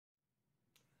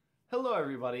Hello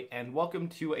everybody, and welcome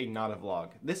to a Not a Vlog.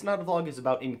 This Not a Vlog is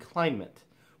about inclinement,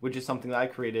 which is something that I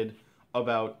created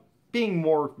about being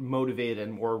more motivated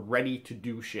and more ready to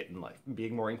do shit in life,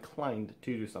 being more inclined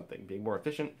to do something, being more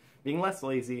efficient, being less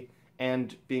lazy,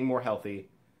 and being more healthy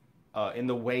in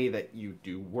the way that you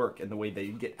do work, and the way that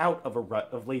you get out of a rut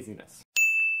of laziness.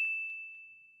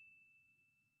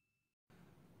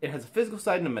 It has a physical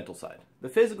side and a mental side. The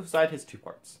physical side has two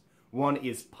parts. One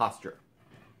is posture.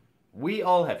 We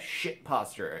all have shit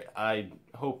posture. I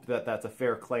hope that that's a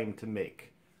fair claim to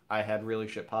make. I had really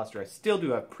shit posture. I still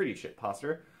do have pretty shit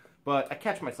posture, but I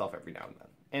catch myself every now and then.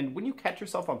 And when you catch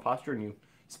yourself on posture and you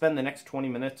spend the next 20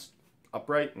 minutes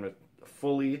upright and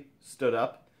fully stood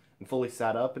up and fully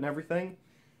sat up and everything,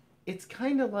 it's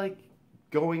kind of like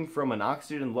going from an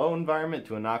oxygen low environment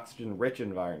to an oxygen rich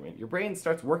environment. Your brain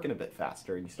starts working a bit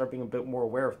faster and you start being a bit more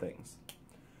aware of things.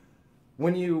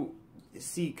 When you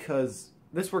see, because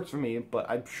this works for me, but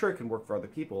I'm sure it can work for other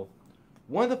people.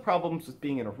 One of the problems with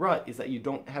being in a rut is that you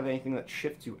don't have anything that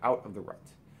shifts you out of the rut.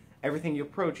 Everything you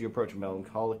approach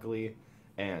melancholically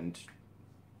and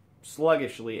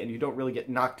sluggishly, and you don't really get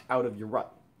knocked out of your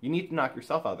rut. You need to knock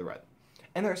yourself out of the rut.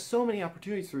 And there are so many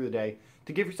opportunities through the day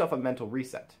to give yourself a mental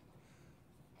reset.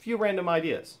 A few random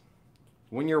ideas.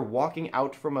 When you're walking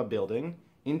out from a building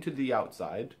into the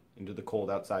outside, into the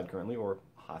cold outside currently, or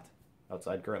hot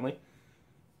outside currently,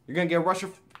 you're going to get a rush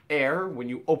of air when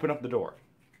you open up the door.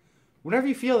 Whenever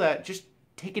you feel that, just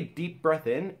take a deep breath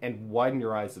in and widen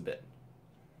your eyes a bit.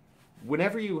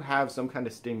 Whenever you have some kind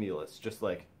of stimulus, just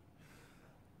like...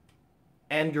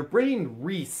 And your brain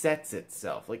resets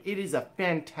itself. Like, it is a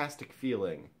fantastic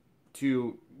feeling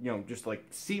to, just like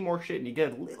see more shit and you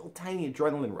get a little tiny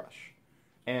adrenaline rush.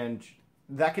 And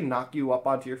that can knock you up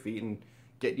onto your feet and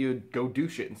get you to go do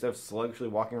shit instead of sluggishly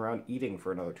walking around eating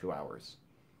for another 2 hours.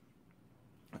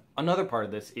 Another part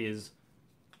of this is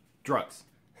drugs.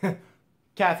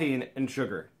 Caffeine and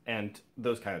sugar and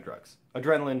those kind of drugs.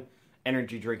 Adrenaline,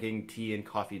 energy drinking, tea and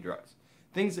coffee drugs.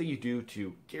 Things that you do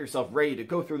to get yourself ready to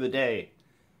go through the day.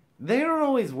 They don't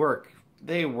always work.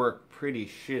 They work pretty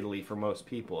shittily for most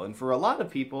people. And for a lot of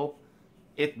people,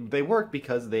 they work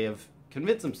because they have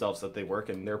convinced themselves that they work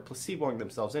and they're placeboing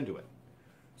themselves into it.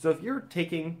 So if you're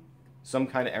taking some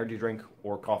kind of energy drink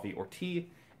or coffee or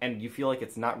tea and you feel like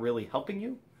it's not really helping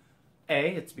you, A,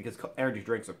 it's because energy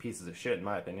drinks are pieces of shit in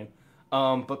my opinion,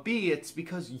 but B, it's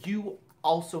because you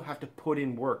also have to put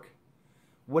in work.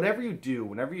 Whatever you do,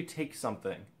 whenever you take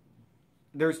something,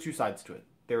 there's two sides to it.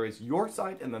 There is your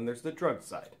side and then there's the drug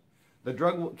side. The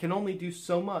drug can only do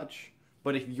so much,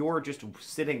 but if you're just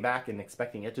sitting back and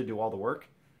expecting it to do all the work,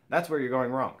 that's where you're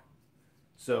going wrong.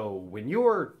 So when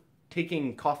you're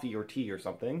taking coffee or tea or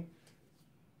something,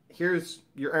 here's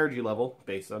your energy level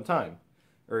based on time.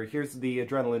 Or here's the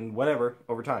adrenaline, whatever,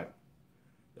 over time.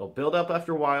 It'll build up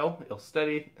after a while, it'll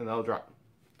steady, and then it'll drop.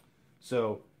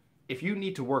 So, if you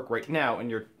need to work right now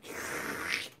and you're...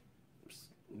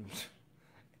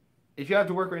 If you have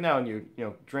to work right now and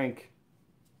you drink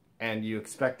and you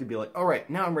expect to be like, alright,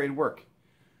 now I'm ready to work.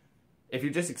 If you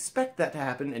just expect that to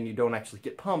happen and you don't actually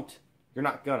get pumped, you're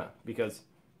not gonna. Because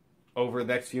over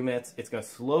the next few minutes, it's going to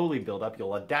slowly build up.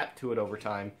 You'll adapt to it over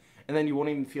time, and then you won't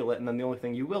even feel it, and then the only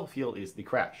thing you will feel is the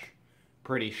crash.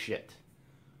 Pretty shit.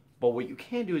 But what you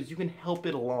can do is you can help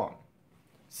it along.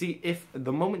 See, if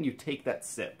the moment you take that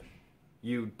sip,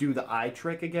 you do the eye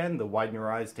trick again, the widen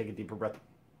your eyes, take a deeper breath,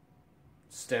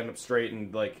 stand up straight,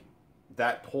 and like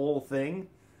that whole thing,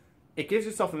 it gives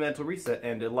yourself a mental reset,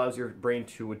 and it allows your brain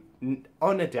to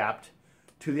unadapt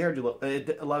to the energy level.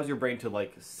 It allows your brain to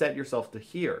like set yourself to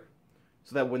here.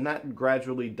 So that when that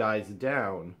gradually dies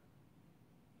down,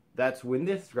 that's when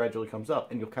this gradually comes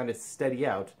up, and you'll kind of steady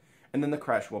out, and then the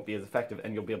crash won't be as effective,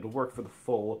 and you'll be able to work for the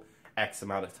full X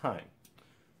amount of time.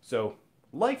 So,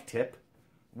 life tip,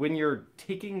 when you're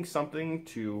taking something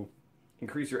to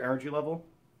increase your energy level,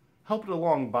 help it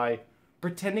along by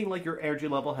pretending like your energy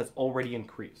level has already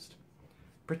increased.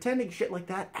 Pretending shit like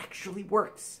that actually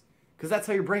works, because that's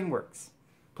how your brain works.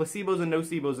 Placebos and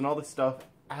no-ceabos and all this stuff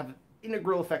have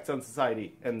integral effects on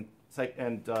society and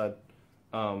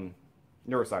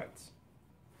neuroscience.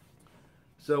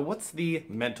 So what's the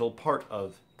mental part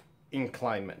of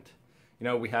inclinement?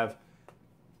 We have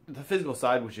the physical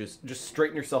side, which is just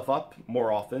straighten yourself up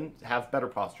more often, have better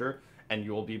posture, and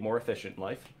you will be more efficient in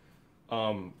life.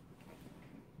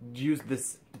 Use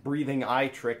this breathing eye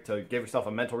trick to give yourself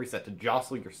a mental reset, to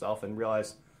jostle yourself and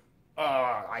realize,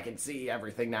 oh, I can see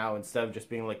everything now, instead of just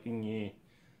being like, nyeh.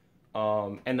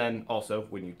 And then also,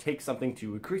 when you take something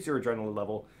to increase your adrenaline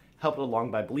level, help it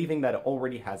along by believing that it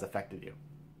already has affected you.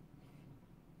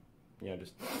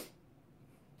 Just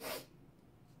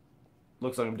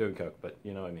Looks like I'm doing coke, but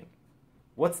you know what I mean.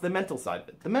 What's the mental side of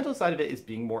it? The mental side of it is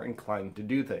being more inclined to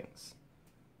do things.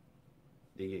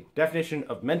 The definition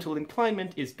of mental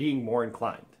inclinement is being more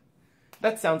inclined.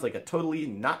 That sounds like a totally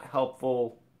not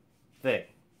helpful thing.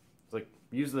 It's like,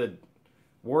 use the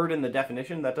word in the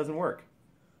definition, that doesn't work.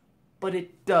 But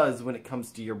it does when it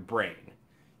comes to your brain.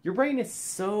 Your brain is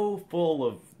so full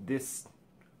of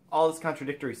all this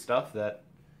contradictory stuff that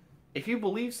if you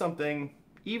believe something,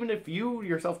 even if you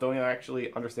yourself don't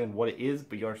actually understand what it is,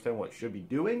 but you understand what it should be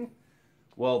doing,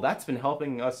 well, that's been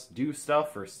helping us do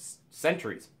stuff for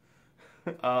centuries.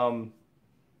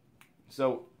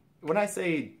 So when I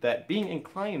say that being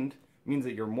inclined means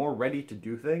that you're more ready to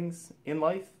do things in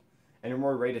life, and you're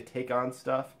more ready to take on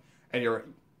stuff, and you're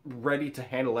ready to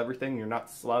handle everything, you're not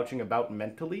slouching about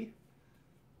mentally.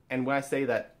 And when I say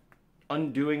that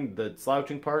undoing the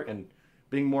slouching part and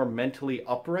being more mentally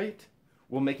upright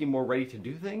will make you more ready to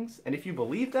do things, and if you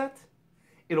believe that,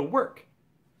 it'll work.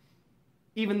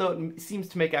 Even though it seems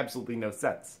to make absolutely no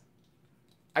sense.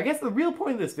 I guess the real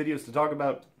point of this video is to talk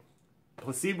about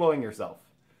placeboing yourself,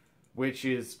 which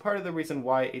is part of the reason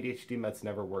why ADHD meds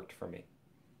never worked for me.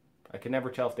 I could never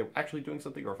tell if they were actually doing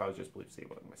something or if I was just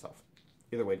placeboing myself.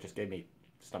 Either way, it just gave me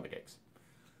stomach aches.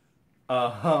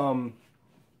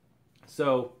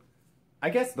 So, I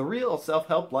guess the real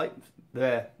self-help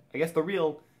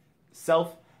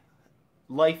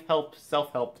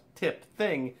self-help tip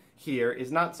thing here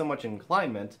is not so much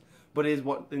inclinement, but is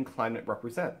what inclinement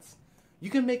represents. You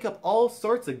can make up all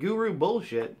sorts of guru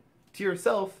bullshit to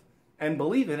yourself and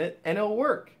believe in it, and it'll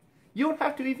work. You don't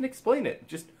have to even explain it.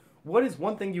 Just, what is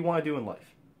one thing you want to do in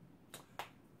life?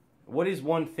 What is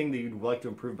one thing that you'd like to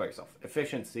improve by yourself?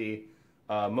 Efficiency,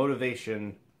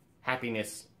 motivation,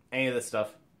 happiness, any of this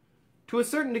stuff. To a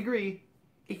certain degree,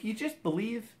 if you just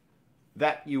believe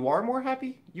that you are more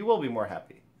happy, you will be more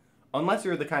happy. Unless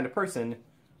you're the kind of person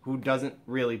who doesn't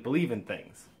really believe in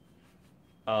things.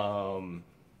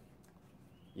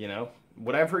 You know,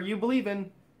 whatever you believe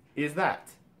in is that.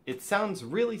 It sounds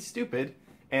really stupid,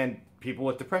 and people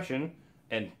with depression,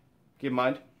 and keep in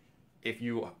mind, if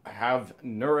you have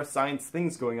neuroscience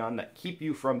things going on that keep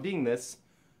you from being this,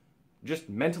 just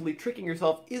mentally tricking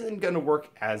yourself isn't going to work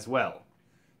as well.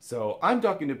 So I'm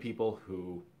talking to people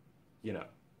who, you know,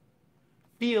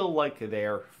 feel like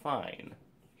they're fine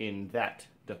in that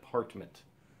department.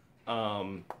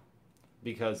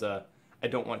 Because I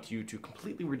don't want you to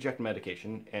completely reject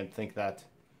medication and think that,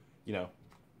 you know,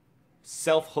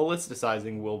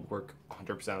 self-holisticizing will work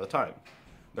 100% of the time.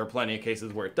 There are plenty of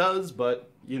cases where it does, but,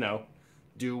 you know,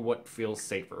 do what feels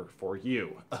safer for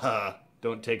you.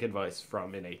 Don't take advice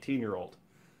from an 18-year-old.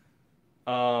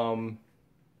 Well,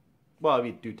 I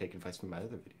mean, do take advice from my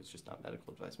other videos, just not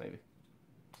medical advice, maybe.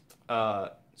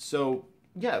 So,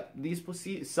 yeah, these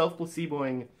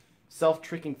self-placeboing,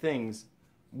 self-tricking things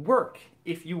work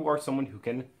if you are someone who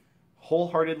can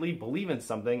wholeheartedly believe in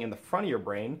something in the front of your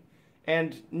brain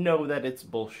and know that it's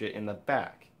bullshit in the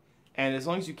back. And as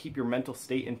long as you keep your mental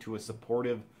state into a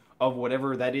supportive of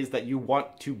whatever that is that you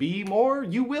want to be more,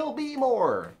 you will be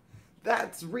more.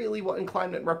 That's really what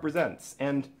inclinement represents.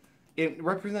 And it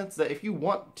represents that if you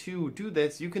want to do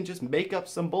this, you can just make up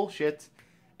some bullshit,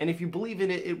 and if you believe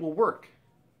in it, it will work.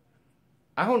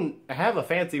 I don't have a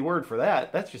fancy word for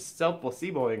that. That's just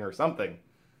self-placeboing or something.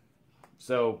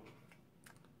 So,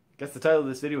 I guess the title of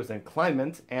this video is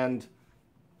Inclinement, and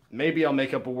maybe I'll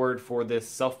make up a word for this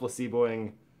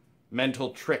self-placeboing mental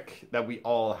trick that we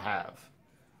all have.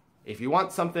 If you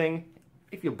want something,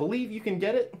 if you believe you can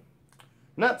get it,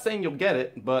 I'm not saying you'll get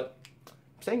it, but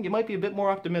I'm saying you might be a bit more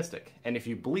optimistic. And if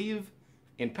you believe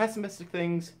in pessimistic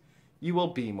things, you will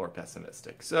be more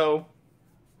pessimistic. So,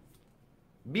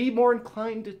 be more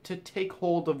inclined to take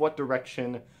hold of what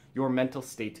direction your mental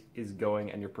state is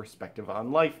going and your perspective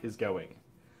on life is going.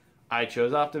 I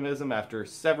chose optimism after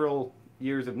several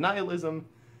years of nihilism,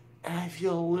 and I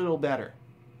feel a little better,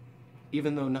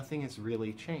 even though nothing has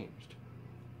really changed.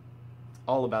 It's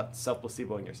all about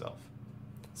self-placeboing yourself.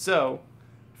 So,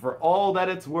 for all that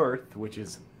it's worth, which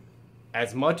is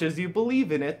as much as you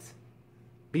believe in it,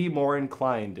 be more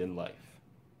inclined in life.